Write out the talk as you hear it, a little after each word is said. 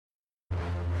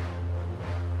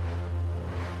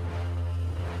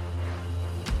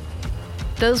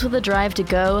Those with a drive to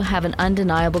go have an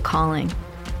undeniable calling.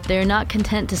 They are not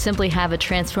content to simply have a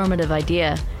transformative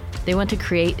idea. They want to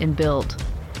create and build.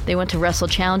 They want to wrestle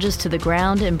challenges to the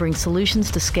ground and bring solutions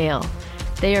to scale.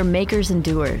 They are makers and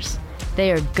doers.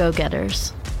 They are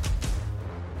go-getters.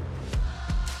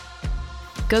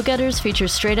 Go-Getters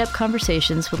features straight-up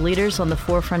conversations with leaders on the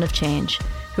forefront of change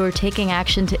who are taking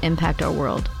action to impact our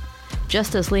world,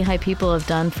 just as Lehigh people have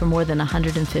done for more than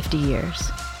 150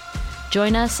 years.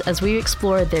 Join us as we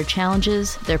explore their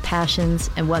challenges, their passions,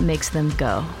 and what makes them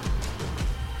go.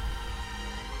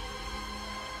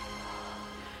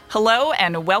 Hello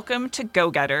and welcome to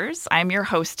Go-Getters. I'm your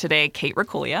host today, Kate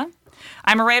Rakulia.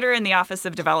 I'm a writer in the Office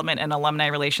of Development and Alumni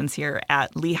Relations here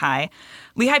at Lehigh.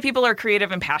 Lehigh people are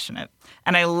creative and passionate,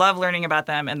 and I love learning about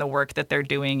them and the work that they're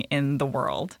doing in the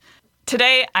world.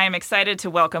 Today, I am excited to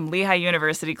welcome Lehigh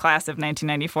University Class of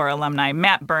 1994 alumni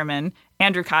Matt Berman,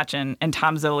 Andrew Kotchen, and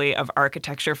Tom Zoli of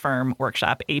architecture firm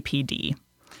Workshop APD.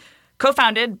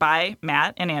 Co-founded by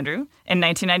Matt and Andrew in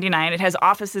 1999, it has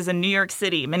offices in New York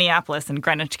City, Minneapolis, and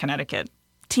Greenwich, Connecticut.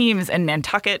 Teams in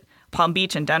Nantucket, Palm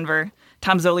Beach, and Denver.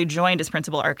 Tom Zoli joined as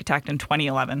principal architect in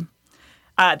 2011.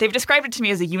 They've described it to me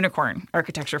as a unicorn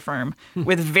architecture firm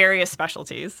with various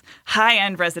specialties: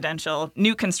 high-end residential,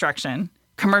 new construction,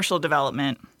 commercial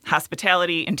development,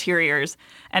 hospitality, interiors,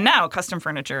 and now custom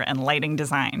furniture and lighting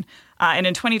design. And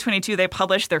in 2022, they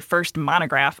published their first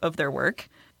monograph of their work,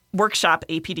 Workshop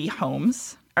APD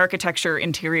Homes, Architecture,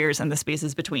 Interiors, and the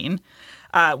Spaces Between,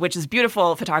 which is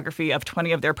beautiful photography of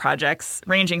 20 of their projects,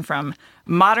 ranging from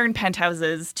modern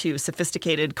penthouses to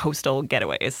sophisticated coastal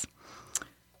getaways.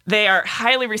 They are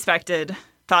highly respected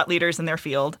thought leaders in their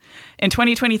field. In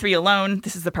 2023 alone,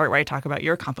 this is the part where I talk about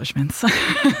your accomplishments.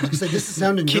 This is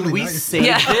sounding Can really we nice. say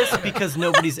this because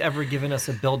nobody's ever given us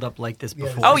a build-up like this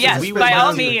before? Oh, yes, we by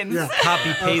all means. Yeah.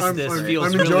 Copy-paste this feels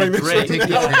I'm really enjoying this. great. Take the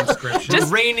transcription.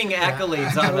 Just raining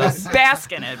accolades on us.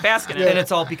 Bask in it. And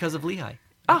it's all because of Lehigh.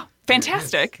 Oh,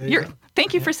 fantastic. There you go.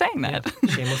 Thank you for saying that.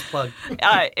 Shameless plug.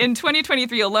 In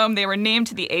 2023 alone, they were named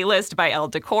to the A-list by Elle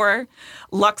Decor,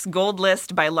 Lux Gold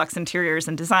List by Lux Interiors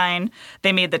and Design.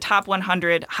 They made the top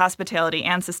 100 hospitality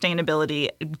and sustainability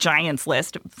giants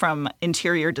list from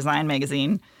Interior Design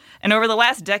magazine. And over the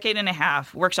last decade and a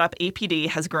half, Workshop APD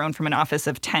has grown from an office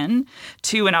of 10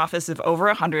 to an office of over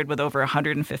 100 with over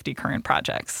 150 current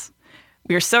projects.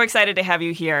 We are so excited to have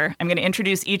you here. I'm going to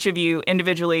introduce each of you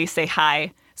individually, say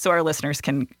hi, so our listeners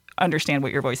can understand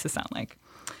what your voices sound like.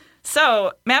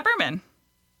 So, Matt Berman.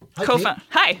 Hi.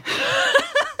 Hi.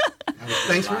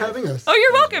 Thanks for having us. Oh,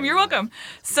 you're welcome. You're welcome.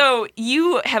 So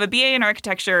you have a BA in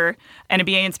architecture and a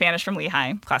BA in Spanish from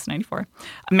Lehigh, class 94,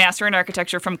 a master in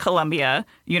architecture from Columbia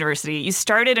University. You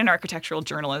started in architectural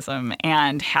journalism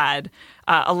and had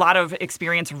a lot of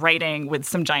experience writing with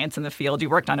some giants in the field. You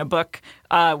worked on a book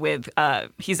with,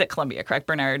 he's at Columbia, correct,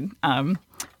 Bernard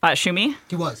Schumi?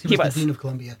 He was the Dean of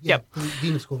Columbia. Yeah, Yep. the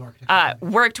Dean of School of Architecture.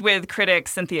 Worked with critic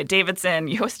Cynthia Davidson.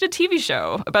 You hosted a TV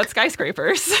show about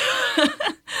skyscrapers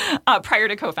prior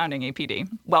to co-founding APD.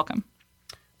 Welcome.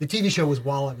 The TV show was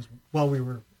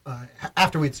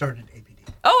after we'd started APD.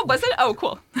 Oh, was it? Oh,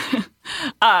 cool.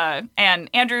 And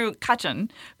Andrew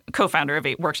Kotchen, co-founder of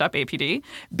Workshop APD,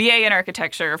 BA in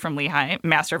architecture from Lehigh,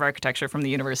 Master of Architecture from the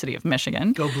University of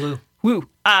Michigan. Go Blue. Woo.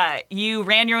 You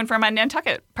ran your own firm on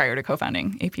Nantucket prior to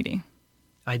co-founding APD.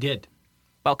 I did.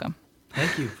 Welcome.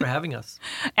 Thank you for having us.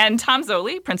 And Tom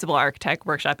Zoli, Principal Architect,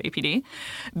 Workshop APD,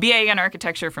 BA in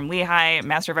Architecture from Lehigh,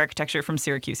 Master of Architecture from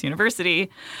Syracuse University.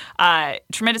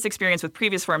 Tremendous experience with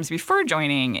previous firms before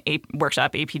joining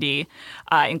Workshop APD,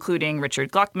 including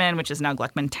Richard Gluckman, which is now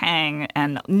Gluckman Tang,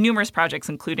 and numerous projects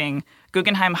including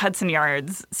Guggenheim Hudson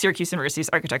Yards, Syracuse University's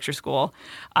Architecture School,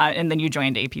 and then you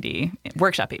joined APD,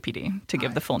 Workshop APD, to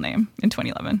give the full name in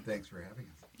 2011. Thanks for having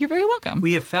us. You're very welcome.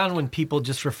 We have found when people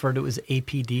just refer to it as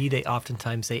APD, they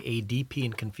oftentimes say ADP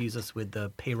and confuse us with the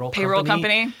payroll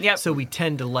company. Yep. So we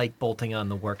tend to like bolting on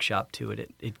the workshop to it.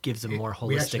 It gives a more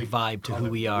holistic vibe to who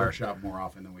we are. Workshop more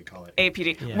often than we call it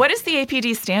APD. Yeah. What does the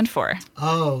APD stand for?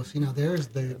 Oh, so there's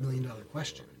the $1 million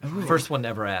question. First one to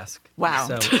ever ask. Wow.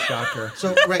 So, shocker.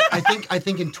 So, right, I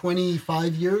think in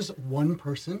 25 years, one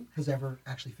person has ever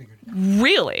actually figured it out.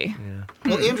 Really? Yeah.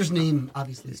 Well, Andrew's name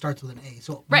obviously starts with an A,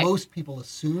 so Right. most people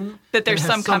assume That there's it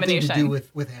has some something combination. to do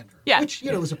with Andrew, Yeah. which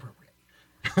is appropriate.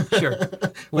 Sure.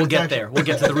 We'll it's get actually- there. We'll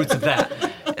get to the roots of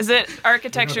that. Is it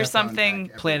architecture that's on something?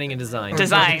 back. Planning and design.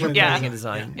 Design, Planning yeah. and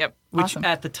design. Yep. Which Awesome.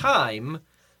 at the time,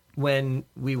 when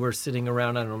we were sitting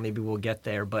around, I don't know, maybe we'll get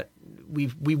there, but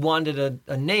we wanted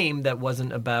a name that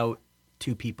wasn't about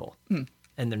two people.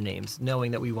 and their names,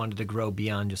 knowing that we wanted to grow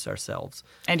beyond just ourselves.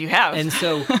 And you have. And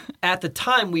so at the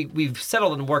time, we've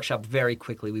settled in workshop very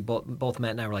quickly. We both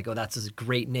Matt and I were like, oh, that's a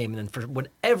great name. And then for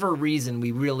whatever reason,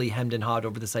 we really hemmed and hawed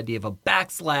over this idea of a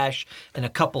backslash and a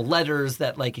couple letters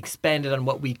that like expanded on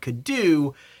what we could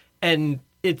do. And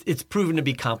it's proven to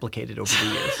be complicated over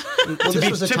the years. Well,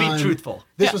 to be truthful.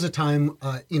 This was a time,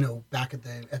 back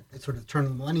at sort of the turn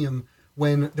of the millennium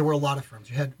when there were a lot of firms.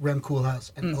 You had Rem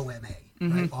Koolhaas and OMA,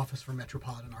 right? Office for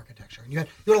Metropolitan Architecture. And you had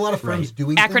a lot of firms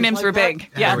doing acronyms things like were that. big.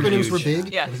 Yeah. Acronyms were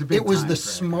big. Yeah. It was the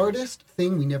smartest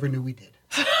thing we never knew we did.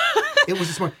 It was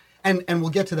the smart. And we'll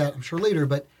get to that, I'm sure, later.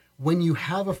 But when you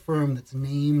have a firm that's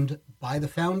named by the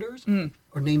founders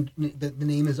or named the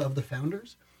name is of the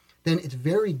founders, then it's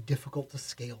very difficult to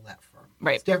scale that firm.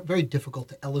 Right. It's very difficult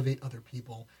to elevate other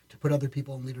people, to put other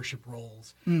people in leadership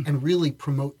roles, and really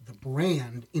promote the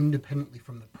brand independently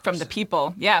from the person. From the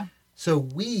people, yeah. So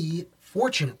we,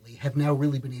 fortunately, have now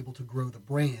really been able to grow the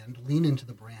brand, lean into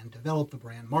the brand, develop the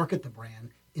brand, market the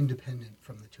brand, independent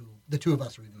from the two of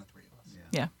us or even the three of us.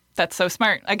 Yeah. That's so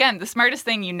smart. Again, the smartest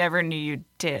thing you never knew you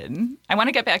did. I want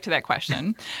to get back to that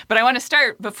question, but I want to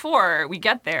start before we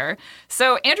get there.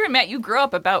 So Andrew and Matt, you grew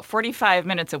up about 45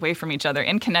 minutes away from each other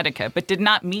in Connecticut, but did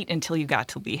not meet until you got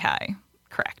to Lehigh.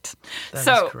 Correct. That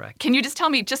is correct. Can you just tell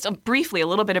me briefly a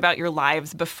little bit about your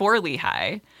lives before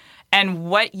Lehigh and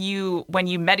when you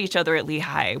met each other at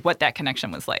Lehigh, what that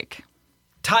connection was like?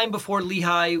 Time before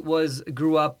Lehigh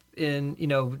grew up in,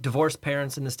 divorced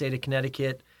parents in the state of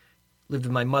Connecticut. Lived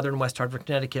with my mother in West Hartford,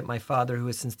 Connecticut. My father, who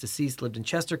is since deceased, lived in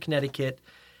Chester, Connecticut,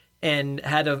 and I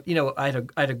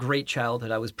had a great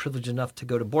childhood. I was privileged enough to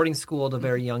go to boarding school at a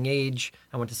very young age.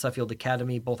 I went to Suffield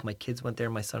Academy. Both my kids went there.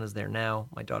 My son is there now.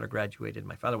 My daughter graduated.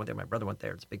 My father went there. My brother went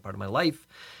there. It's a big part of my life.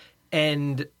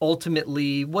 And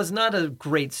ultimately was not a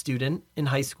great student in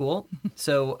high school.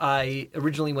 So I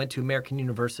originally went to American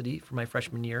University for my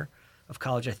freshman year of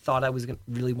college. I thought I was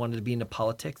really wanted to be into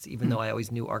politics, even though I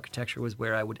always knew architecture was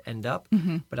where I would end up.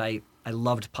 But I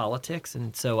loved politics,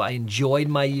 and so I enjoyed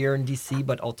my year in D.C.,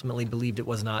 but ultimately believed it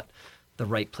was not the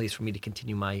right place for me to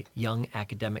continue my young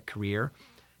academic career.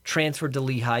 Transferred to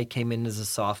Lehigh, came in as a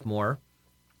sophomore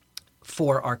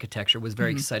for architecture, was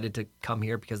very excited to come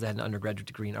here because I had an undergraduate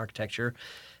degree in architecture.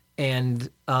 And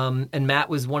Matt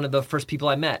was one of the first people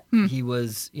I met. He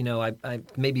was, I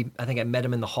think I met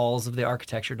him in the halls of the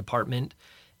architecture department,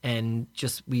 and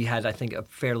we had, I think, a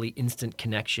fairly instant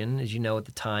connection. As you know, at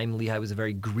the time, Lehigh was a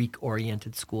very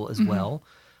Greek-oriented school as well.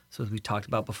 So as we talked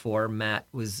about before, Matt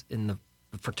was in the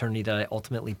fraternity that I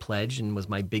ultimately pledged and was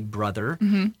my big brother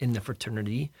in the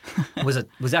fraternity.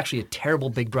 Was actually a terrible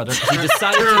big brother because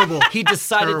he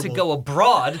decided to go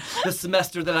abroad the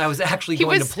semester that I was actually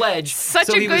going to pledge. Such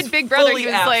a good big brother. He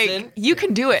was absent. like, you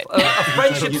can do it. A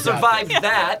friendship survived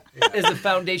that as a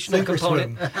foundational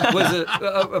component was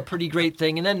a pretty great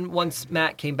thing. And then once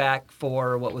Matt came back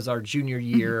for what was our junior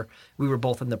year, we were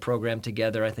both in the program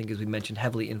together. I think, as we mentioned,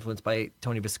 heavily influenced by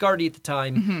Tony Viscardi at the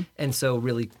time. And so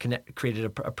really created a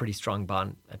pretty strong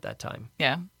bond at that time.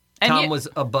 Yeah. Tom was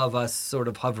above us, sort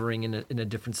of hovering in a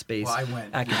different space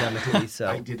academically. So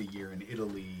I did a year in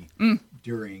Italy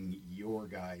during your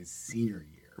guys' senior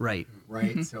year.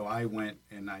 Right. So I went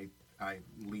and I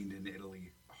leaned into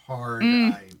Italy hard.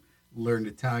 I learned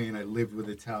Italian. I lived with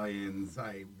Italians.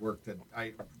 I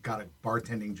got a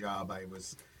bartending job. I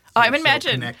was I'm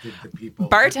imagining connected to people.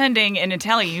 Bartending in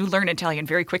Italian, you learn Italian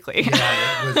very quickly.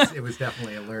 Yeah, it was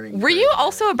definitely a learning. Were you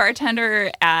also a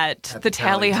bartender at the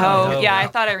Tally Ho? Yeah, I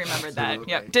thought I remembered that.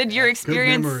 Yeah. Did your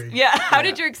experience? How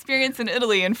did your experience in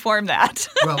Italy inform that?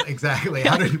 Well, exactly.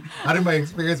 How did my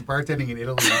experience bartending in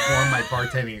Italy inform my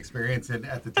bartending experience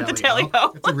at the Tally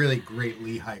Ho? That's a really great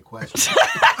Lehigh question.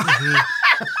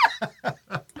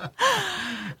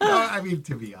 No, I mean,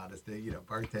 to be honest,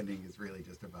 bartending is really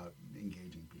just about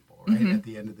engaging people, right? At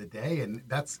the end of the day, and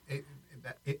that's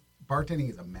it. Bartending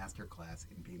is a master class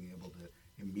in being able to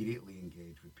immediately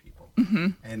engage with people,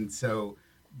 and so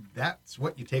that's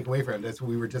what you take away from it. That's what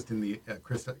we were just in the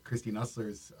Christine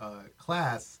Usler's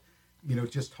class,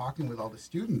 just talking with all the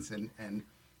students, and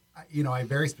I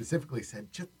very specifically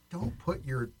said, just don't put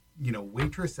your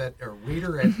waitress or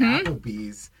waiter at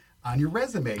Applebee's on your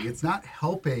resume. It's not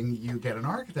helping you get an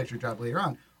architecture job later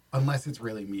on unless it's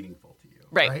really meaningful to you.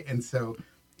 Right? And so,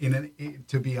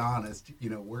 to be honest,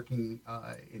 working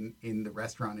in the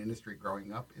restaurant industry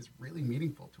growing up is really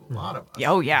meaningful to a lot of us.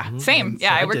 Oh, yeah. Same. So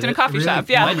I worked in a coffee shop.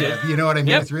 Yeah. I did. You know what I mean?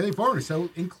 Yep. It's really informative.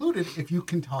 So include it if you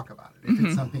can talk about it, if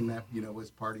it's something that, was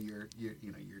part of your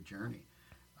journey.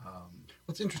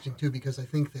 What's interesting, too, because I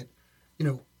think that,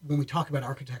 when we talk about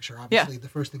architecture, obviously the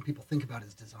first thing people think about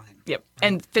is design. Yep. Right?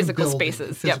 And physical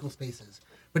spaces. Physical spaces.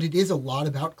 but it is a lot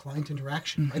about client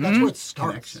interaction. Right? That's where it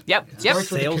starts. Connection. Yep. It Yep.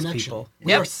 starts with the Sales connection. people.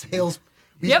 We Yep. are sales.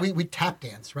 Yep. We tap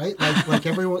dance, right? Like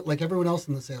everyone else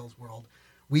in the sales world.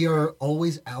 We are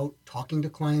always out talking to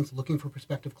clients, looking for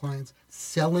prospective clients,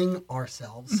 selling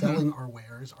ourselves, selling our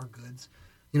wares, our goods,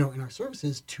 and our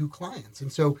services to clients.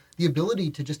 And so the ability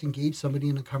to just engage somebody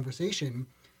in a conversation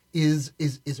is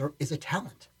a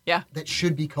talent. Yeah. That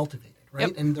should be cultivated, right?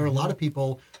 Yep. And there are a lot of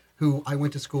people who I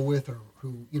went to school with or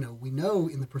who, we know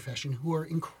in the profession who are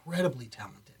incredibly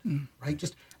talented, right?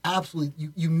 Just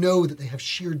absolutely, you know that they have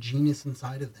sheer genius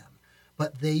inside of them,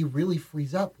 but they really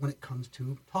freeze up when it comes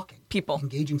to talking. People.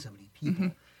 Engaging somebody,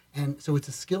 people. And so it's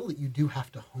a skill that you do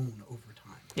have to hone over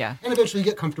time. Yeah. And eventually you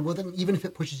get comfortable with it. And even if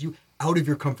it pushes you out of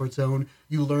your comfort zone,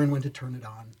 you learn when to turn it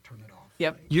on, turn it off.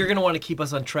 Yep. You're going to want to keep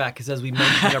us on track because, as we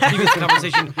mentioned in our previous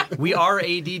conversation, we are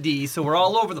ADD, so we're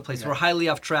all over the place. We're highly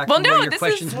off track Well, from no, where your this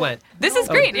questions is- went. This is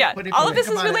great. Yeah. But if All you of this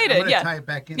think is about it, related. I'm gonna Yeah. tie it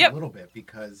back in Yep. a little bit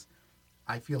because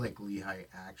I feel like Lehigh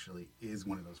actually is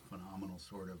one of those phenomenal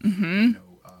sort of,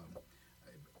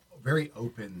 very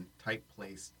open type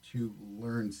place to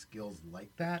learn skills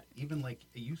like that. Even like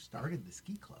you started the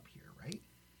ski club here, right?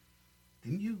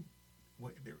 Didn't you?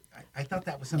 I thought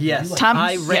that was something. Yes, you, like, Tom-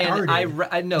 I started. ran.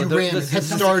 I know. You ran. It had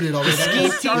the started already. ski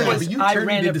team Yeah, was. but you I turned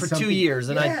ran it it into for 2 something- years,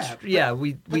 and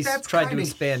we but that's tried to kinda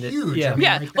expand it. huge. Yeah. I mean,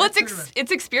 Yeah. like, well, that's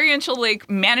it's experiential, like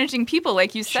managing people,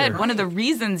 like you said. Sure. One of the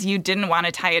reasons you didn't want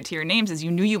to tie it to your names is you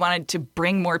knew you wanted to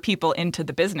bring more people into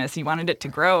the business. You wanted it to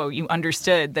grow. You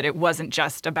understood that it wasn't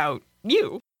just about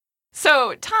you.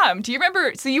 So, Tom, do you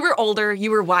remember? So you were older,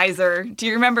 you were wiser. Do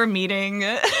you remember meeting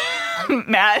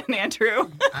Matt and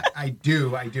Andrew? I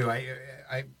do.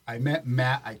 I met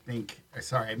Matt. I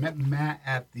met Matt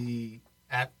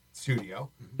at studio,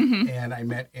 and I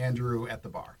met Andrew at the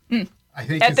bar. I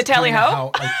think At it's the Tally kinda Ho?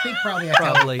 how- I think probably at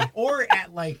Probably. or at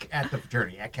the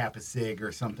fraternity at Kappa Sig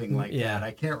or something like Yeah. that.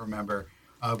 I can't remember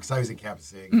because I was in Kappa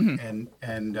Sig, and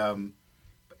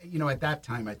at that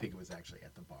time I think it was actually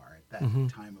at the bar at that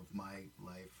time of my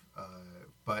life.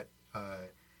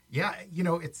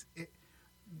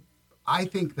 I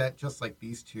think that just like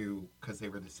these two, because they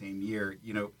were the same year,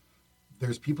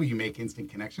 there's people you make instant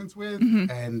connections with,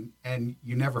 and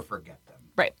you never forget them.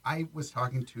 Right. I was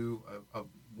talking to a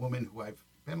woman who I've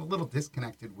been a little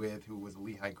disconnected with, who was a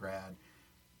Lehigh grad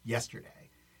yesterday,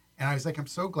 and I was like, I'm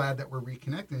so glad that we're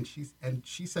reconnected. And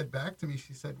she said back to me,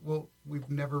 she said, well, we've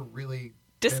never really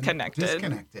been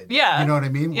disconnected. Yeah. You know what I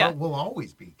mean? Yeah. We'll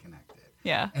always be connected.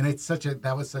 Yeah. And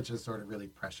that was such a sort of really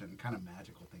prescient, kind of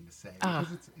magical thing to say.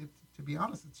 Because it's to be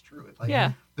honest, it's true. It's like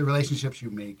Yeah. the relationships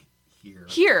you make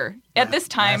here At this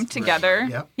time last together. forever.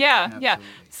 Yep. Yeah. Absolutely.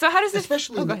 So how does it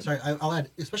Especially, go ahead. I'll add,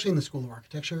 especially in the School of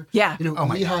Architecture. Yeah. Oh my God.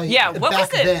 Lehigh. Yeah, what was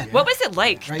back it? Then, What was it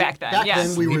like right? back then? Back yeah.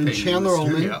 then we were in Sleeping the Chandler-Ullmann.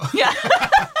 studio. yeah.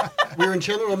 We were in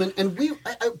Chandler-Ullmann, and we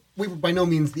were by no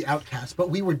means the outcasts, but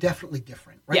we were definitely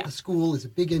different, right? Yeah. The school is a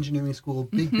big engineering school,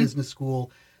 big business school.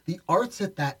 The arts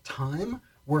at that time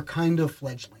were kind of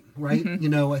fledgling, right?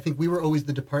 I think we were always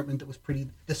the department that was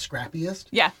the scrappiest.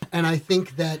 Yeah. And I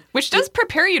think that... Which does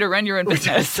prepare you to run your own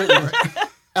business. Certainly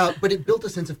right. But it built a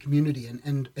sense of community,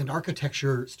 and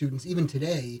architecture students, even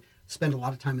today, spend a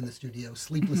lot of time in the studio,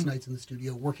 sleepless nights in the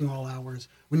studio, working all hours.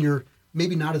 When you're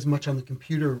maybe not as much on the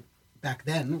computer back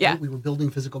then, Yeah. right? We were building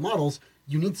physical models.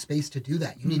 You need space to do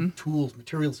that. You need tools,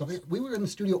 materials, stuff. We were in the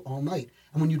studio all night.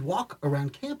 And when you'd walk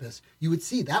around campus, you would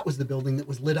see that was the building that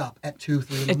was lit up at 2,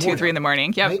 3 in the morning. At 2, 3 in the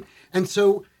morning. Yep. Right? And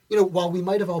so, while we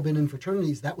might have all been in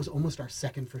fraternities, that was almost our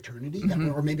second fraternity,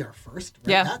 or maybe our first.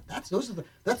 Right? Yeah. That's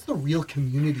the real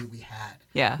community we had.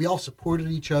 Yeah. We all supported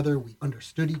each other. We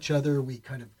understood each other. We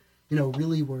kind of,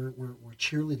 really were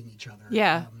cheerleading each other.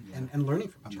 Yeah. And learning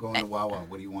from I'm each other. going to Wawa.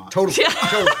 What do you want? Totally.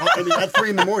 I mean, at 3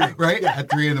 in the morning. Right? At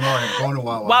 3 in the morning, going to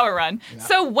Wawa. Wawa Run. Yeah.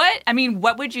 So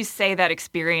what would you say that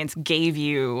experience gave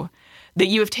you that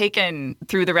you have taken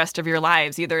through the rest of your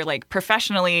lives, either like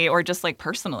professionally or just like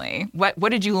personally? What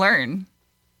did you learn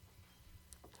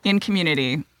in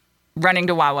community running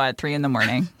to Wawa at 3 in the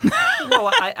morning?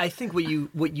 Well, I think what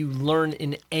you learn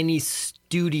in any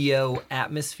studio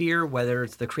atmosphere, whether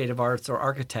it's the creative arts or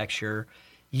architecture,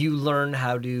 you learn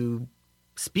how to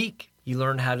speak. You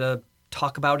learn how to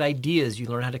talk about ideas. You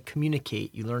learn how to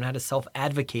communicate. You learn how to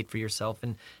self-advocate for yourself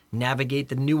and navigate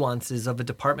the nuances of a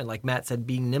department. Like Matt said,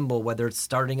 being nimble, whether it's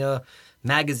starting a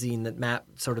magazine that Matt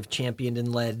sort of championed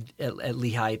and led at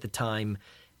Lehigh at the time.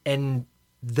 And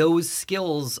those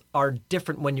skills are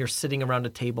different when you're sitting around a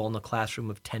table in a classroom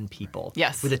of 10 people.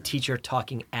 Yes. With a teacher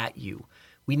talking at you.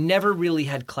 We never really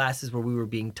had classes where we were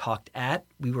being talked at.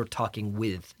 We were talking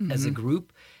with as a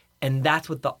group. And that's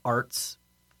what the arts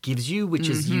gives you, which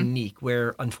is unique,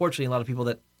 where unfortunately a lot of people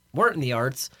that weren't in the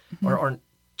arts or aren't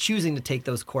choosing to take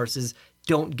those courses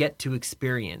don't get to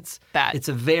experience. That. It's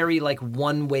a very like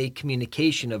one-way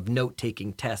communication of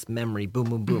note-taking, test, memory, boom,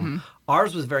 boom, boom.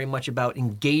 Ours was very much about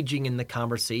engaging in the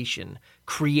conversation,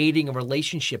 creating a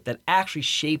relationship that actually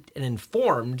shaped and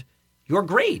informed your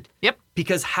grade. Yep.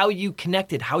 Because how you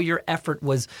connected, how your effort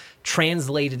was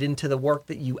translated into the work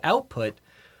that you output,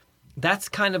 that's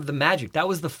kind of the magic. That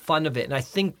was the fun of it. And I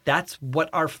think that's what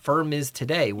our firm is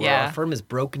today, where our firm is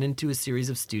broken into a series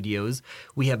of studios.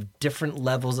 We have different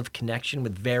levels of connection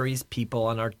with various people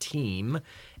on our team.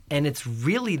 And it's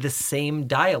really the same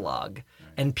dialogue.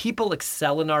 And people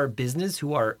excel in our business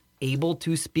who are able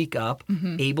to speak up,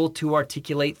 able to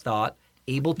articulate thought,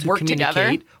 able to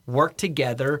communicate, work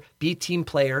together, be a team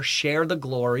player, share the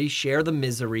glory, share the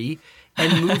misery,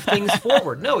 and move things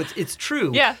forward. No, it's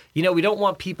true. Yeah. You know, we don't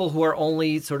want people who are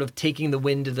only sort of taking the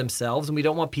win to themselves, and we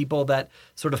don't want people that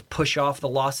sort of push off the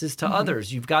losses to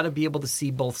others. You've got to be able to see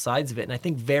both sides of it. And I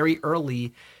think very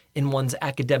early in one's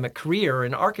academic career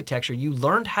in architecture, you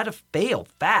learned how to fail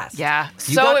fast. Yeah,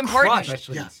 You so got important. crushed.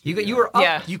 Yes. You were up,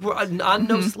 Yeah. you were on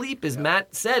no sleep, as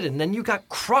Matt said, and then you got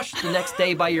crushed the next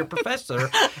day by your professor.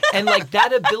 And like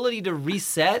that ability to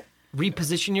reset,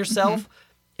 reposition yourself,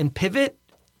 and pivot,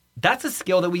 that's a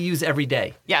skill that we use every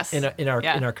day. Yes. In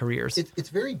our careers. It's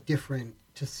very different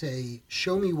to say,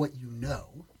 show me what you know,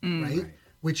 right?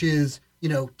 Which is, you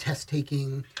know, test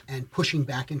taking and pushing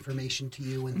back information to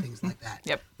you and things like that.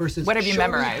 Yep. Versus What have you show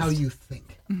memorized? me how you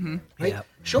think, right? Yep.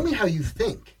 Show me how you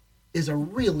think is a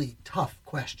really tough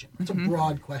question. It's a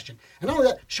broad question. And not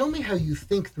only that, show me how you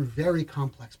think through very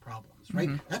complex problems, right?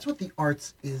 That's what the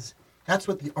arts is. That's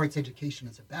what the arts education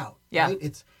is about. Yeah. Right?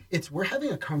 It's we're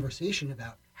having a conversation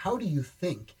about how do you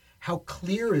think? How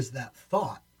clear is that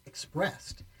thought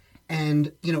expressed?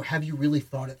 And, you know, have you really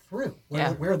thought it through?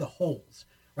 Where are the holes,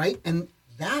 right? And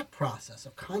that process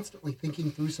of constantly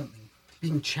thinking through something,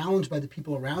 being challenged by the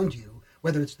people around you,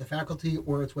 whether it's the faculty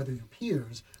or it's whether your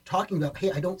peers, talking about,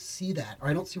 hey, I don't see that, or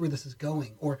I don't see where this is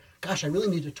going, or gosh, I really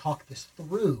need to talk this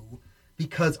through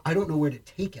because I don't know where to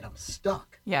take it. I'm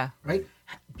stuck. Yeah. Right?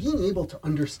 Being able to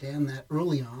understand that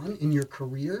early on in your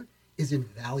career is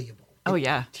invaluable. Oh, It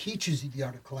yeah. teaches you the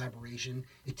art of collaboration.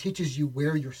 It teaches you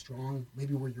where you're strong,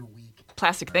 maybe where you're weak.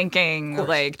 Plastic thinking, course.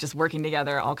 like just working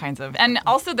together, all kinds of, and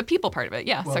also the people part of it.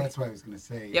 Yeah. Well, So- that's what I was going to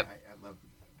say. Yep. I love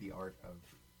the art of,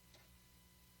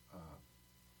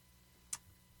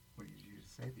 what did you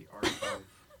just say? The art of,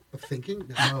 Of thinking?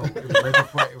 no, it was right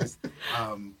before, it was,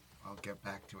 I'll get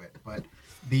back to it. But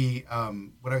the,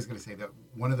 what I was going to say, that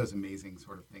one of those amazing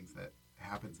sort of things that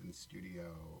happens in studio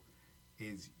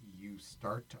is you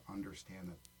start to understand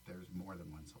that there's more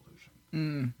than one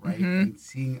solution, right? And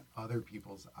seeing other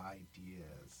people's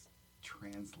ideas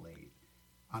translate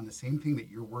on the same thing that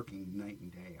you're working night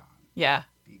and day on, yeah.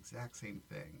 the exact same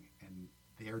thing, and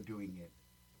they're doing it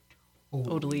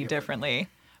Totally differently. You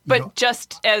But know,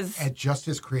 just as, and just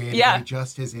as creatively, Yeah.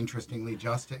 just as interestingly,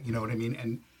 you know what I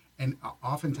mean? And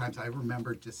oftentimes I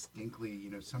remember distinctly, you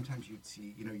know, sometimes you'd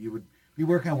see, you know, you would be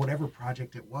working on whatever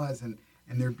project it was, and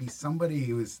there'd be somebody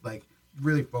who was like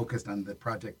really focused on the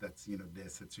project that's, you know,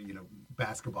 it's, you know,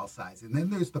 basketball size. And then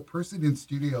there's the person in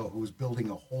studio who's building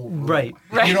a whole room. Right.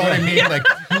 You know what I mean? Like,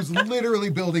 who's literally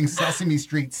building Sesame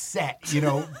Street set, you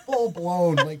know, full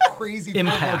blown, like crazy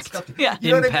Impact. stuff. Yeah.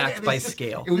 You know what I mean? Impact And by it's just-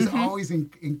 scale. It was always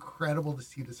incredible to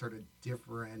see the sort of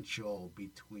differential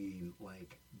between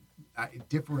like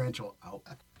differential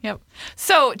output. Yep.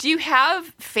 So do you have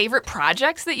favorite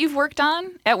projects that you've worked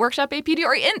on at Workshop APD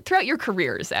or throughout your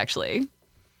careers, actually?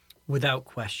 Without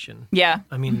question. Yeah.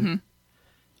 I mean,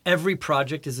 every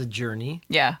project is a journey.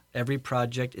 Yeah. Every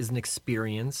project is an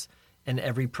experience, and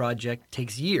every project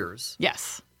takes years.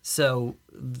 Yes. So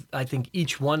I think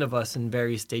each one of us in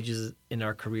various stages in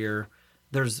our career,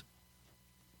 there's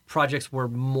projects we're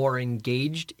more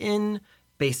engaged in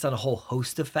based on a whole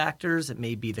host of factors. It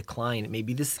may be the client, it may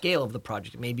be the scale of the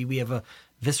project, maybe we have a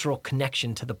visceral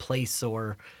connection to the place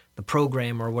or the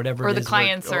program or whatever Or it the is,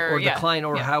 clients or yeah. the client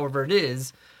or Yeah. however it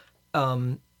is.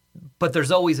 But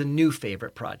there's always a new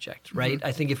favorite project, right?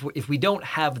 I think if we don't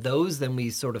have those, then we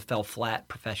sort of fell flat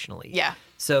professionally. Yeah.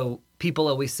 So people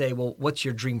always say, well, what's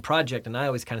your dream project? And I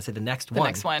always kind of say the next one.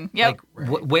 next one. Yep. Like,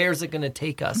 where's it going to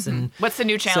take us? And What's the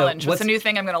new challenge? What's the new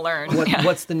thing I'm going to learn? Yeah.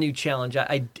 what's the new challenge?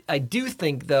 I do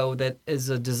think, though, that as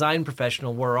a design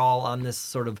professional, we're all on this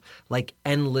sort of like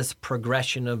endless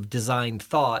progression of design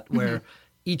thought where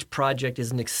each project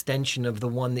is an extension of the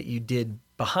one that you did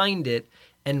behind it.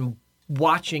 And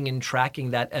watching and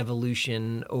tracking that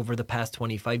evolution over the past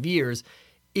 25 years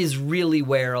is really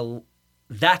where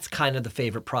that's kind of the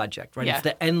favorite project, right? Yeah. It's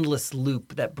the endless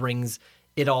loop that brings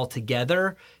it all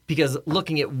together, because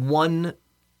looking at one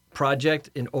project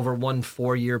in over 1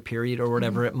 4-year period or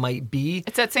whatever it might be.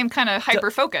 It's that same kind of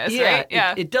hyper-focus, right?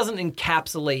 Yeah. It doesn't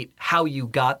encapsulate how you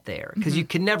got there, because you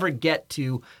can never get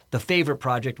to the favorite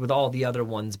project with all the other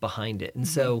ones behind it. And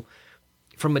so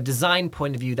from a design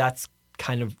point of view, that's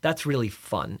really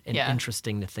fun and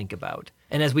interesting to think about.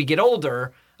 And as we get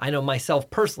older, I know myself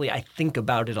personally, I think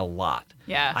about it a lot.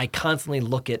 Yeah. I constantly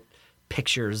look at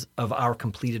pictures of our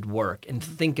completed work and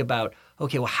think about,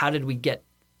 okay, well, how did we get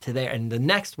to there? And the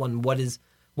next one, what's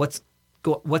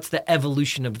the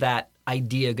evolution of that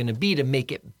idea going to be to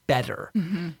make it better?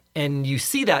 And you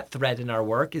see that thread in our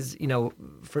work is,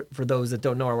 for those that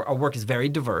don't know, our work is very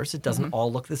diverse. It doesn't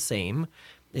all look the same.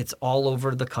 It's all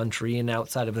over the country and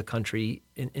outside of the country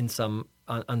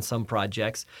on some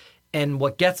projects. And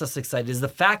what gets us excited is the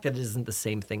fact that it isn't the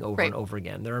same thing over and over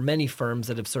again. There are many firms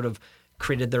that have sort of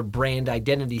created their brand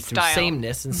identity through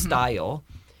sameness and style,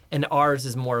 and ours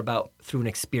is more about through an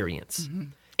experience.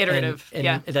 Iterative,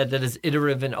 and that is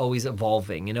iterative and always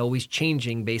evolving and always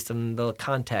changing based on the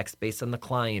context, based on the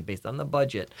client, based on the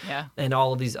budget, and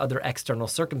all of these other external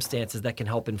circumstances that can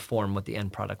help inform what the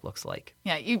end product looks like.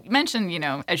 Yeah, you mentioned,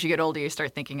 as you get older, you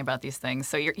start thinking about these things.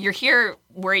 So you're here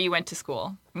where you went to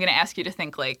school. I'm going to ask you to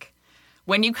think, like,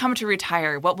 when you come to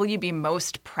retire, what will you be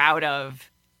most proud of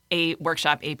a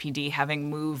workshop APD having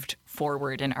moved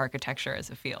forward in architecture as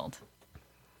a field?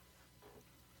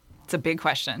 It's a big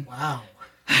question. Wow.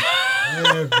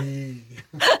 Heavy.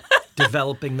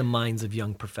 Developing the minds of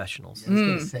young professionals. I was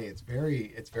going to say it's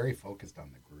very focused on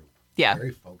the group. Yeah.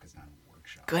 Very focused on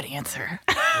workshop. Good answer.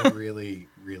 We're really,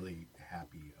 really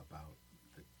happy about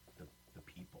the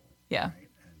people. Yeah. Right?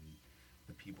 And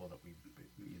the people that we've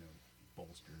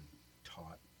bolstered,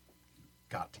 taught,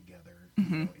 got together,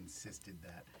 insisted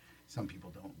that some people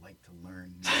don't like to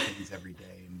learn new things every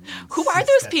day. And who are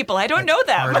those people? I don't know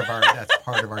them. That's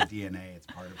part of our DNA. It's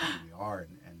part of who we are.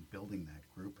 And building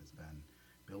that group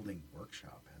building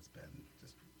workshop has been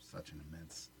just such an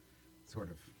immense sort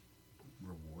of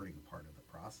rewarding part of the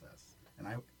process. And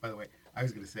by the way, I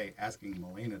was going to say, asking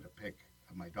Milena to pick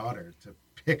my daughter to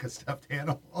pick a stuffed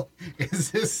animal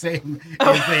is the same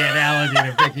as the analogy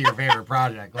to picking your favorite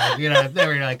project.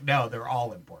 They're like, no, they're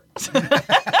all important.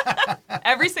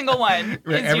 Every single one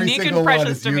is Every unique single and precious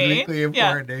one is to me. uniquely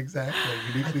important, exactly.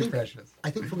 Uniquely precious. I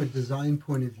think from a design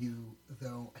point of view,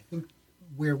 though, I think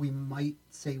where we might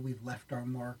say we've left our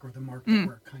mark, or the mark that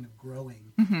we're kind of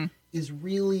growing, is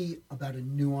really about a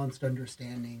nuanced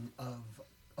understanding of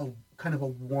a kind of a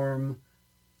warm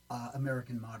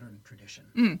American modern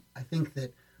tradition. I think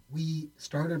that we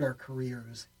started our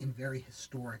careers in very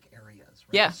historic areas.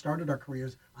 Right? Yeah. We started our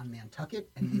careers on Nantucket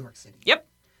and New York City. Yep.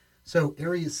 So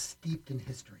areas steeped in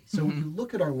history. So when you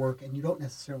look at our work, and you don't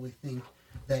necessarily think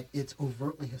that it's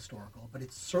overtly historical, but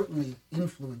it's certainly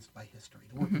influenced by history.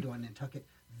 The work we do on Nantucket,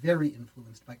 very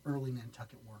influenced by early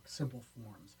Nantucket work, simple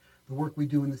forms. The work we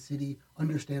do in the city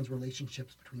understands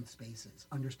relationships between spaces,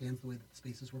 understands the way that the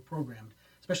spaces were programmed,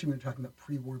 especially when you're talking about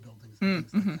pre-war buildings and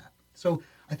things like that. So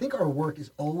I think our work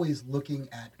is always looking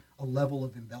at a level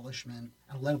of embellishment,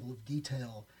 a level of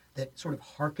detail that sort of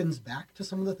harkens back to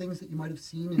some of the things that you might have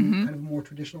seen in kind of a more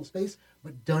traditional space,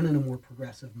 but done in a more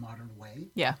progressive, modern way.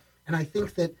 Yeah. And I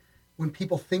think that when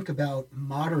people think about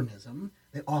modernism,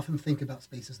 they often think about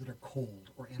spaces that are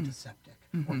cold or antiseptic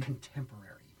or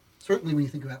contemporary. Certainly when you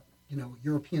think about,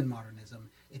 European modernism,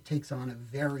 it takes on a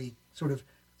very sort of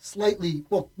slightly,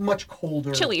 much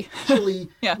colder, chilly,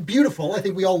 beautiful. I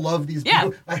think we all love these,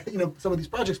 some of these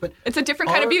projects, but it's a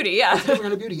different kind of beauty. Yeah, it's a different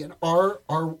kind of beauty, and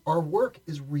our work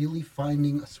is really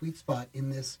finding a sweet spot in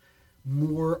this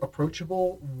more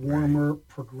approachable, warmer,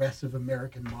 progressive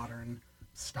American modern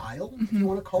style, if you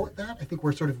want to call it that. I think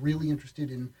we're sort of really interested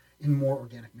in more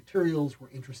organic materials.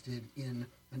 We're interested in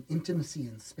an intimacy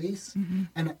in space,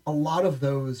 and a lot of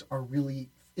those are really,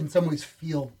 in some ways,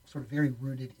 feel sort of very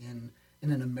rooted in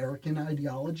an American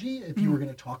ideology. If you were going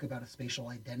to talk about a spatial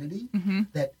identity,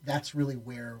 that's really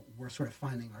where we're sort of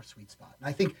finding our sweet spot. And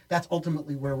I think that's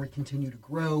ultimately where we continue to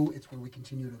grow. It's where we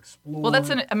continue to explore. Well, that's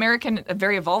an American,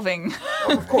 very evolving.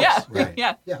 Oh, of course. Right.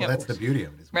 Yeah. Well, that's the beauty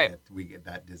of it, is Right. we get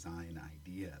that design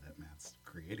idea that Matt's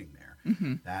creating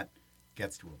there. That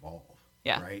gets to evolve.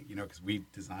 Yeah. Right? Because we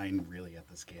design really at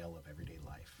the scale of everyday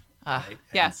life. Right?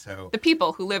 Yeah. And so the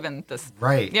people who live in this.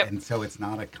 Right. Yep. And so it's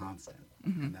not a constant.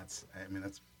 And that's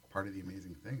part of the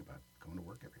amazing thing about going to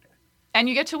work every day. And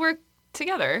you get to work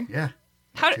together. Yeah.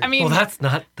 Well, that's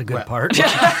not the good part. You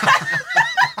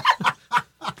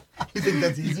think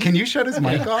that's easy? Can you shut his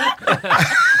mic off?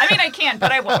 I can,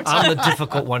 but I won't. I'm the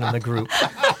difficult one in the group.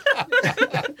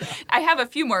 I have a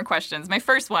few more questions. My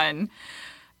first one,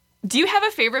 Do you have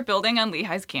a favorite building on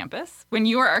Lehigh's campus when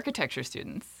you were architecture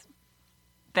students?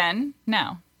 Then,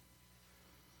 now.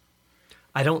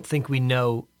 I don't think we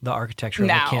know the architecture of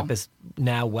Now. the campus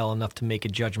now well enough to make a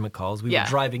judgment call. As we were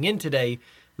driving in today,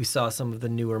 we saw some of the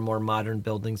newer, more modern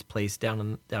buildings placed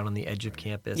down on the edge of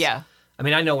campus. Yeah. I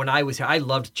mean, I know when I was here, I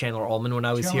loved Chandler-Ullmann when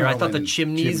I was here. I thought the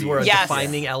chimneys were a Yes.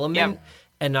 defining element. Yep.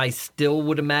 And I still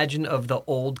would imagine of the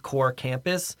old core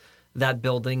campus, that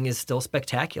building is still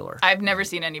spectacular. I've never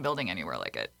seen any building anywhere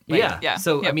like it. Yeah.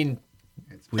 So, I mean,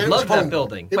 we And it was love that home.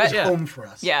 building. It was Yeah. home for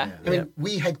us. Yeah. I mean,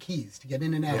 we had keys to get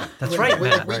in and out. That's right,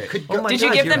 Matt. We Right. could Oh go. my Did you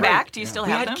God, give you're them right. back? Do you still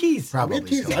We have had them? We keys. had Probably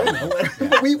keys. still. I don't know.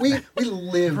 But we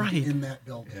lived Right. in that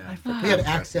building. Yeah. We had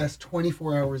access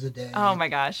 24 hours a day. Oh my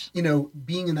gosh. You know,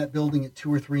 being in that building at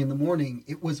 2 or 3 in the morning,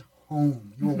 it was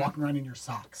home. You were walking around in your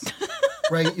socks,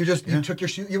 right? You took your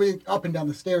shoe. You went up and down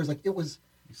the stairs. Like it was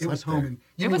slept home. there. And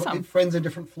you It was had home. friends in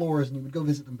different floors, and you would go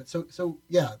visit them. But so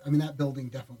yeah. I mean, that building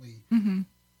definitely,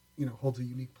 holds a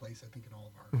unique place. I think in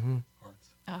all of our hearts.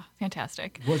 Oh,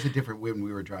 fantastic. It was a different, when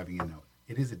we were driving in, though,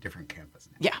 it is a different campus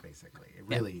now, Yeah. basically. It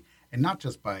really, and not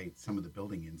just by some of the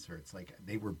building inserts, like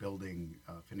they were building,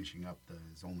 finishing up the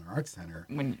Zollner Arts Center.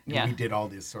 And we did all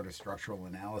this sort of structural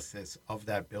analysis of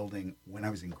that building when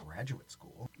I was in graduate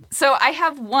school. So I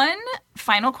have one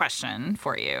final question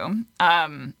for you.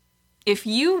 If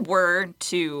you were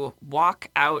to walk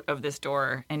out of this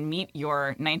door and meet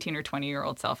your 19 or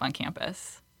 20-year-old self on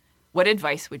campus, what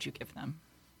advice would you give them?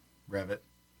 Revit.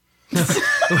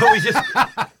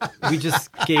 we just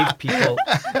gave people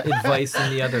advice in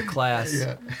the other class.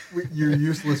 Yeah. You're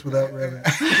useless without Revit.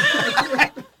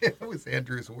 That was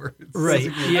Andrew's words. Right,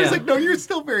 I yeah. was like, no, you're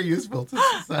still very useful to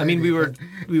society. I mean, we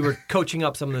were coaching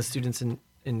up some of the students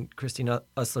in Christine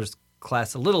Usler's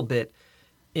class a little bit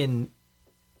in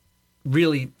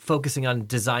really focusing on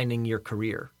designing your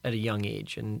career at a young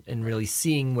age and really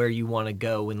seeing where you want to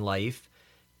go in life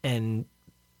and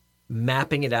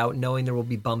mapping it out, knowing there will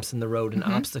be bumps in the road and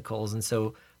obstacles. And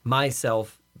so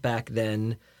myself back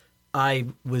then, I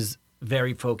was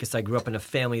very focused. I grew up in a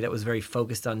family that was very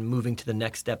focused on moving to the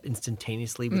next step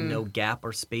instantaneously with no gap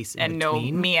or space in And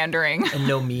between. no meandering. And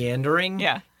no meandering.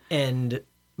 Yeah. And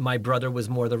my brother was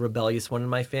more the rebellious one in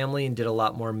my family and did a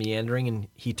lot more meandering, and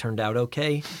he turned out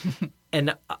okay.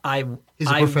 And He's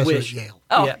a I professor wish, at Yale.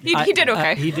 Oh, he did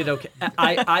okay. he did okay.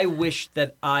 I wish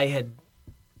that I had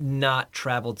not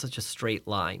traveled such a straight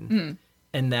line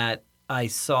and that I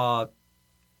saw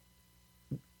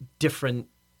different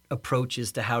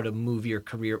approaches to how to move your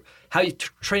career, how you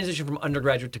transition from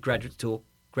undergraduate to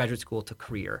graduate school to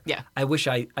career. Yeah. I wish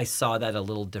I saw that a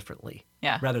little differently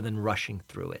rather than rushing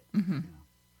through it.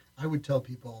 I would tell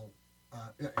people, I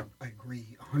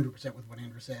agree 100% with what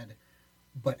Andrew said,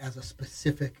 but as a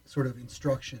specific sort of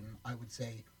instruction, I would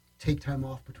say take time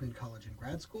off between college and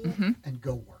grad school and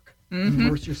go work.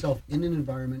 Immerse yourself in an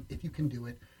environment, if you can do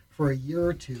it, for a year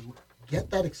or two. Get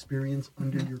that experience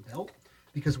under your belt,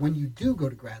 because when you do go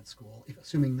to grad school,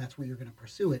 assuming that's where you're going to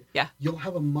pursue it, you'll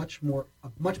have a much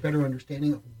better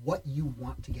understanding of what you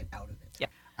want to get out of it. Yeah.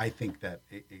 I think that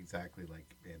exactly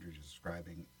like Andrew's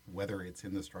describing, whether it's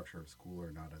in the structure of school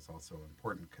or not is also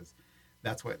important, because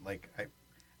that's what, like,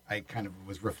 I kind of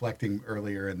was reflecting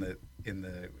earlier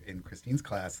in Christine's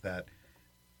class that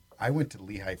I went to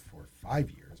Lehigh for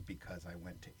 5 years because I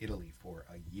went to Italy for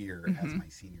a year as my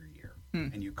senior year,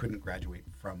 and you couldn't graduate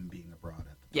from being abroad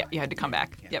at the time. You had to come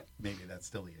back. Yep. Maybe that's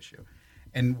still the issue.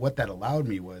 And what that allowed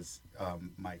me was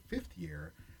my 5th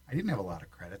year, I didn't have a lot of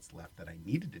credits left that I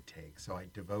needed to take, so I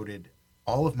devoted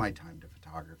all of my time to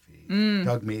photography.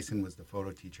 Doug Mason was the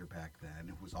photo teacher back then,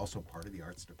 who was also part of the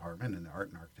arts department and the art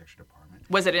and architecture department.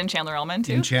 Was it in Chandler-Ullmann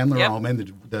too? In Chandler-Ullmann,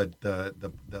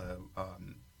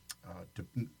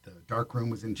 the dark room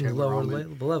was in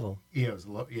Chandler-Ullmann. Lower level. Yeah,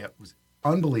 it was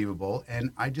unbelievable,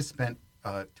 and I just spent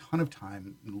a ton of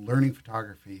time learning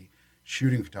photography,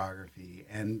 shooting photography,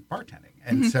 and bartending.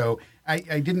 And so I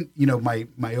didn't,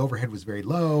 my overhead was very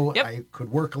low. Yep. I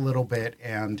could work a little bit,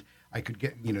 and I could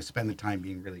get, spend the time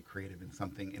being really creative in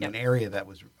something in an area that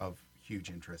was of huge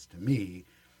interest to me.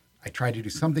 I tried to do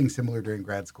something similar during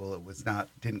grad school. It was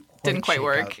didn't quite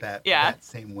work out that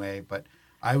same way, but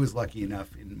I was lucky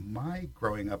enough in my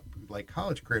growing up, like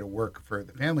college career, to work for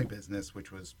the family business,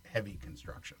 which was heavy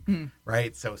construction,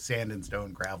 right? So sand and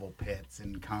stone, gravel pits,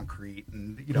 and concrete,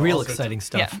 and real exciting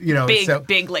stuff. Yeah.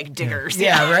 Big like diggers.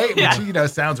 Yeah, right. Yeah.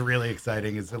 Which sounds really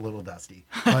exciting. It's a little dusty,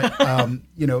 but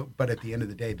but at the end of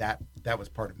the day, that was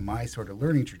part of my sort of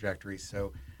learning trajectory.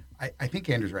 So I think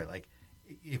Andrew's right. Like,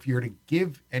 if you're to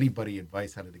give anybody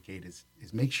advice out of the gate, is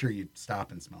make sure you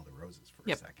stop and smell the roses for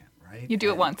a second, right? You do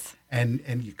it once. And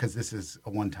because this is a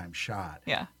one-time shot.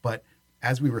 Yeah. But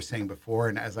as we were saying before,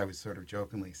 and as I was sort of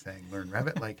jokingly saying, learn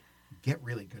Revit, like get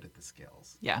really good at the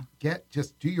skills. Yeah.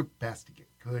 Just do your best to get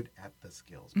good at the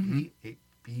skills.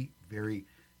 Be very,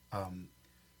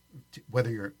 whether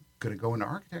you're going to go into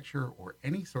architecture or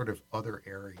any sort of other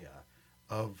area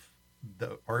of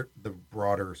the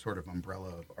broader sort of umbrella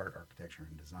of art, architecture,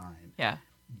 and design. Yeah.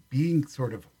 Being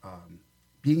sort of,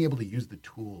 being able to use the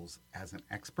tools as an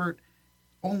expert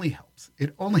only helps.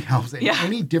 It only helps in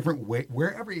any different way,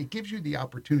 wherever it gives you the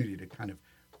opportunity to kind of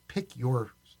pick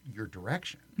your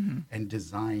direction and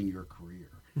design your career.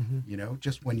 You know,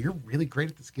 just when you're really great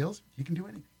at the skills, you can do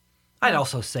anything. I'd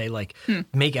also say, like,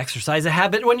 make exercise a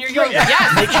habit when you're younger.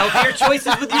 Yeah, make healthier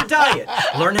choices with your diet.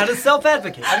 Learn how to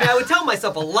self-advocate. I mean, I would tell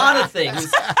myself a lot of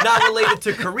things not related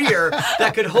to career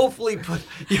that could hopefully put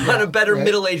you on a better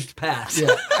middle-aged path.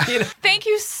 Yeah. You know? Thank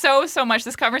you so much.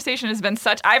 This conversation has been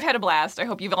I've had a blast. I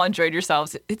hope you've all enjoyed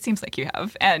yourselves. It seems like you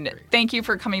have. And thank you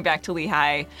for coming back to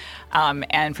Lehigh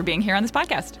and for being here on this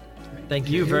podcast. Thank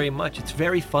you very much. It's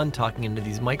very fun talking into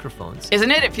these microphones.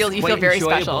 Isn't it? You feel very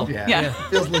enjoyable. special. Yeah. It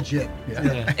feels legit.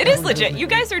 Yeah. It is legit. You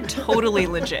guys are totally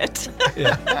legit.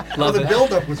 Love the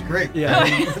build-up was great. Yeah.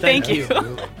 Thank you.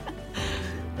 Absolutely.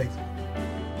 Thanks.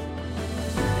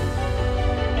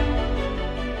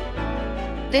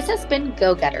 This has been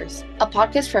Go Getters, a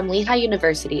podcast from Lehigh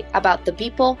University about the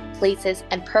people, places,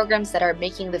 and programs that are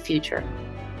making the future.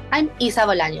 I'm Isa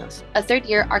Bolaños, a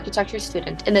third-year architecture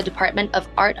student in the Department of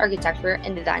Art, Architecture,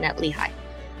 and Design at Lehigh.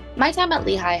 My time at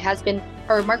Lehigh has been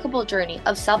a remarkable journey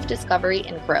of self-discovery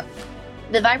and growth.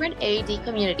 The vibrant AAD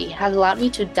community has allowed me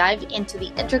to dive into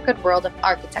the intricate world of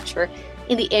architecture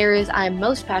in the areas I am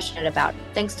most passionate about,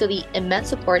 thanks to the immense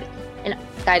support and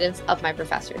guidance of my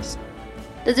professors.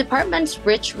 The department's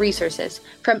rich resources,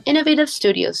 from innovative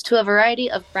studios to a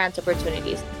variety of grant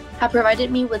opportunities, have provided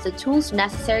me with the tools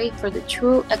necessary for the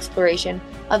true exploration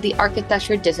of the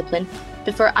architecture discipline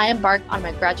before I embark on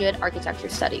my graduate architecture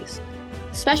studies.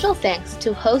 Special thanks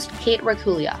to host Kate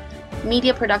Rakulia,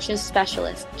 media production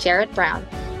specialist Jared Brown,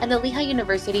 and the Lehigh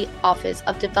University Office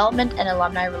of Development and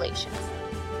Alumni Relations.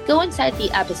 Go inside the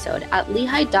episode at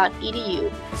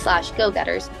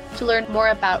lehigh.edu/gogetters to learn more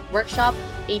about workshop,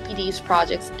 APD's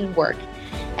projects, and work.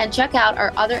 And check out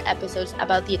our other episodes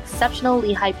about the exceptional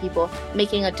Lehigh people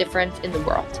making a difference in the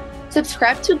world.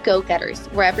 Subscribe to Go Getters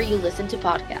wherever you listen to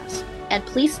podcasts. And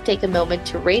please take a moment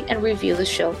to rate and review the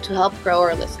show to help grow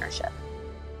our listenership.